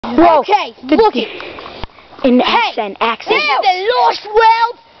Whoa. Okay, look it. In Hey, accent. this is the lost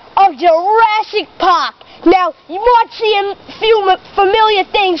world of Jurassic Park. Now, you might see a few familiar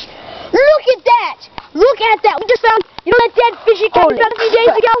things. Look at that. Look at that. We just found, you know that dead fish you found a few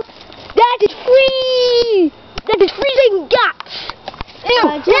days ago? That is freezing guts. Ew,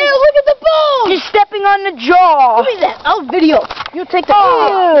 look at the bones. He's stepping on the jaw. Give me that. I'll video. You take the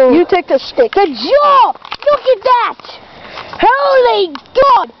You take the stick. The jaw. Look at that. Holy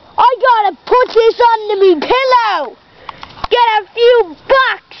God. I gotta put this under me pillow. Get a few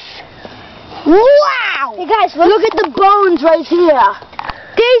bucks. Wow. Hey guys, look at the bones right here.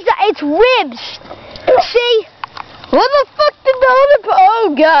 It's ribs. See? What the fuck did the other...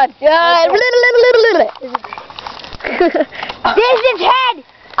 Oh, God. There's his head.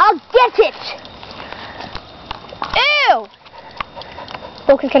 I'll get it. Ew.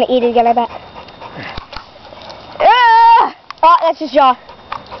 Focus gonna eat it again, I bet. Oh, that's his jaw.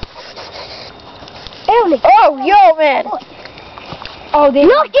 Ew. Oh, yo, man. Oh,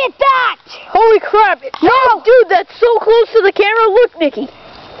 look at that. Holy crap. No, dude, that's so close to the camera. Look, Nikki.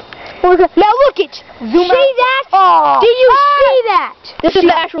 Now look it. See that? Oh. Did you see that? This is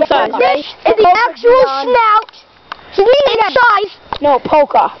the actual size, This is the actual snout. Size. No,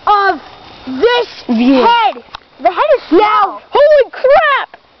 Polka. Of this head. The head is now. Holy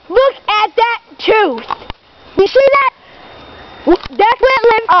crap! Look at that tooth. You see that? That's where it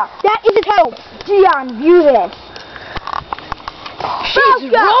lives. That is its home. Dion, view this.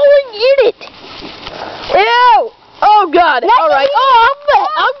 She's rolling in it. Ew. Oh God. All right. Oh,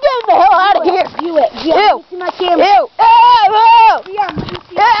 I'm getting the hell out of here. View it. Ew. See my camera. Ew. Ew. Dion,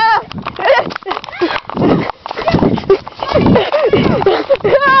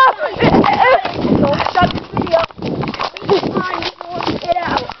 don't stop the video. Get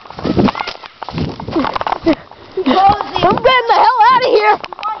out. I'm getting the hell out of here.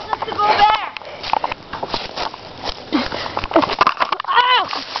 He wants us to go back. Ow!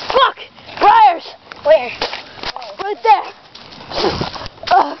 Fuck! Briars! Where? Right there.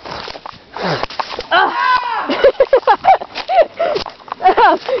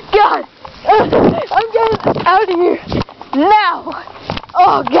 Oh, God. I'm getting out of here now.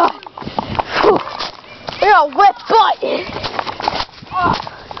 Oh, God. You're a wet butt.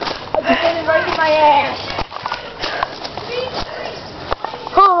 I'm getting right in my ass.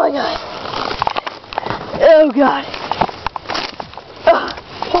 Oh, my God. Oh, God.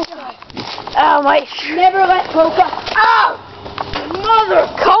 Ow, my... Never let Polka. Ow! Mother,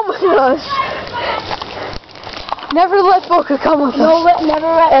 come with us. Never let Boca come with us. Never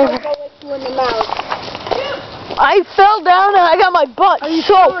let Ever. Polka lick you in the mouth. I fell down and I got my butt Are you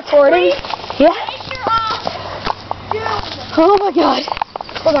so still recording? Yeah. Oh my God.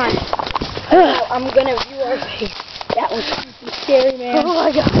 Hold on. I'm gonna view our face. That was scary, man. Oh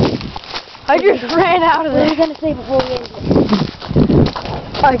my God. I just ran out of What are there. you gonna say before we end it?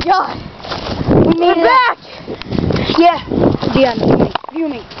 My God. We're back. Yeah. Dion, view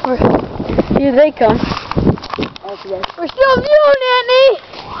me. Here they come. Okay. We're still viewing, Anthony.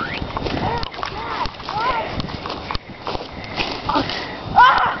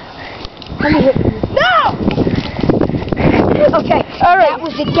 Let me hit you. No. Okay. All right. That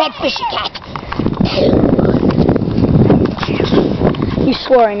was a dead fishy cat. You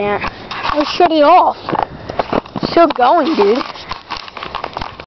swore in that. I shut it off. Still going, dude.